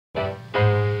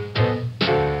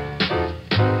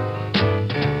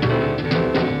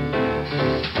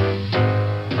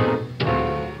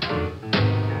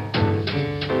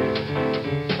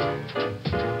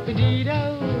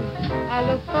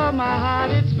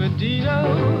Perdido,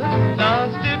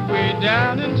 lost it way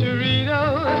down in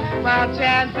Torito, while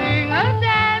chanting a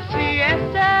dance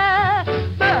fiesta.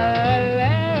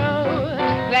 Bolero,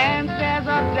 glanced as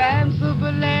a dancer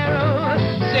bolero,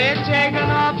 said taking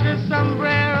off his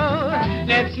sombrero,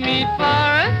 let's meet for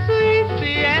a sweet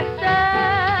siesta.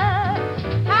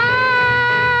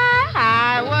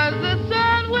 High was the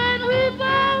sun when we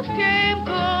both came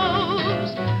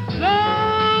close.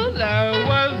 Low, low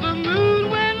was the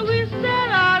moon when we said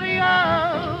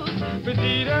adios.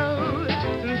 Perdido,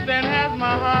 since then has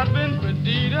my heart been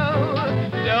Perdido,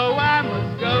 though I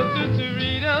must go to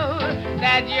Torito,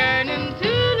 that yearning to